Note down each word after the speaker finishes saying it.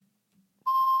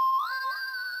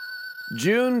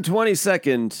June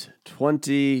 22nd,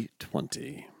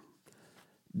 2020.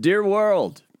 Dear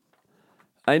world,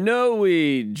 I know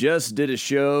we just did a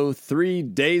show 3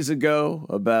 days ago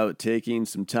about taking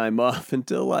some time off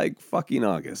until like fucking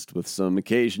August with some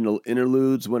occasional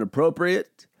interludes when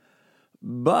appropriate.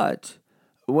 But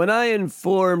when I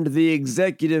informed the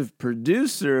executive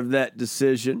producer of that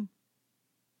decision,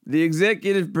 the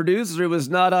executive producer was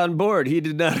not on board. He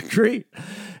did not agree.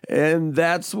 And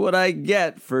that's what I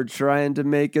get for trying to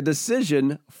make a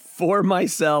decision for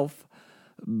myself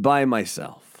by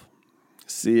myself.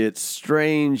 See, it's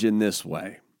strange in this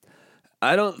way.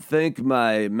 I don't think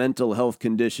my mental health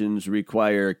conditions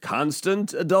require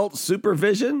constant adult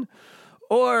supervision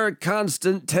or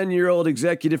constant 10-year-old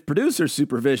executive producer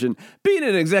supervision. Being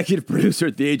an executive producer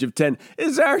at the age of 10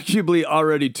 is arguably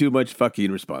already too much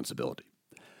fucking responsibility.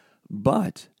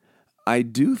 But I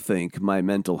do think my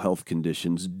mental health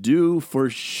conditions do for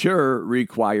sure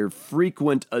require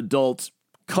frequent adult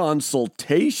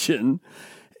consultation.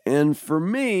 And for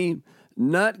me,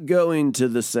 not going to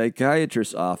the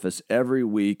psychiatrist's office every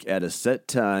week at a set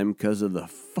time because of the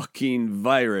fucking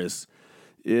virus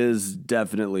is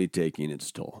definitely taking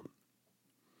its toll.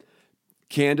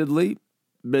 Candidly,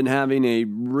 been having a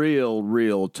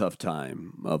real tough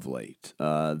time of late.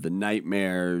 The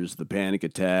nightmares, the panic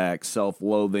attacks,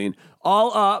 self-loathing,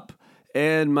 all up,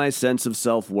 and my sense of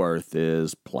self-worth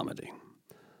is plummeting.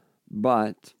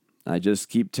 But I just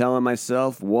keep telling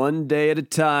myself one day at a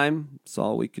time, it's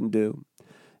all we can do.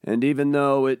 And even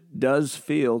though it does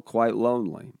feel quite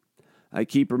lonely, I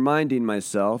keep reminding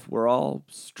myself we're all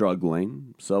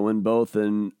struggling. So in both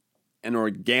an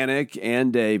organic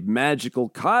and a magical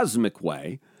cosmic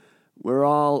way, we're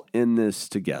all in this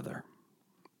together.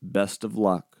 Best of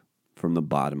luck from the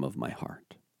bottom of my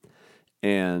heart.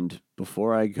 And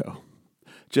before I go,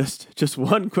 just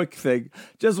one quick thing,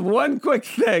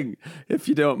 if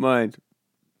you don't mind.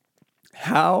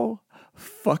 How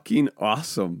fucking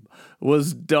awesome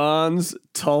was Dawn's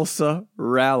Tulsa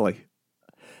rally?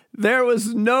 There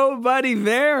was nobody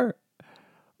there.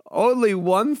 Only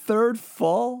 1/3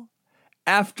 full.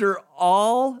 After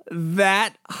all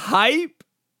that hype,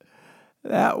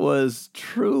 that was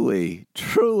truly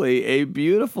a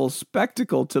beautiful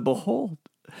spectacle to behold.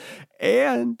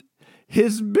 And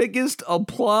his biggest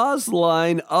applause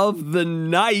line of the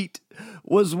night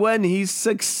was when he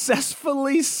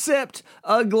successfully sipped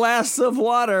a glass of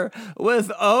water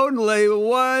with only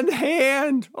one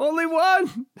hand. Only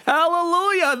one.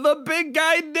 Hallelujah. The big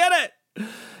guy did it.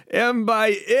 And by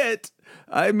it,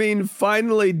 I mean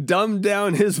finally dumbed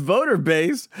down his voter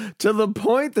base to the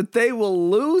point that they will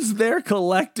lose their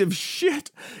collective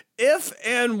shit if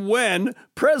and when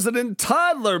President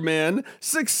Toddlerman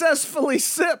successfully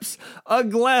sips a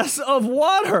glass of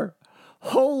water.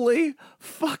 Holy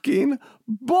fucking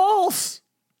balls.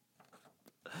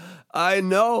 I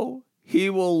know he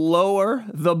will lower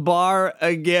the bar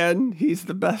again. He's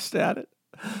the best at it.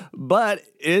 But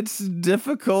it's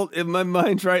difficult in my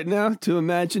mind right now to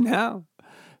imagine how.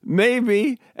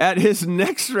 Maybe at his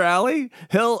next rally,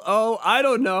 he'll, I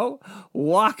don't know,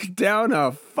 walk down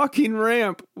a fucking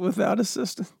ramp without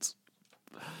assistance.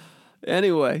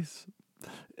 Anyways,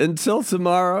 until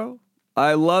tomorrow,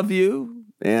 I love you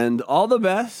and all the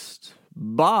best,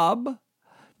 Bob,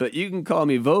 but you can call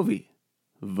me Vovi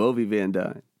Van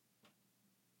Dyne.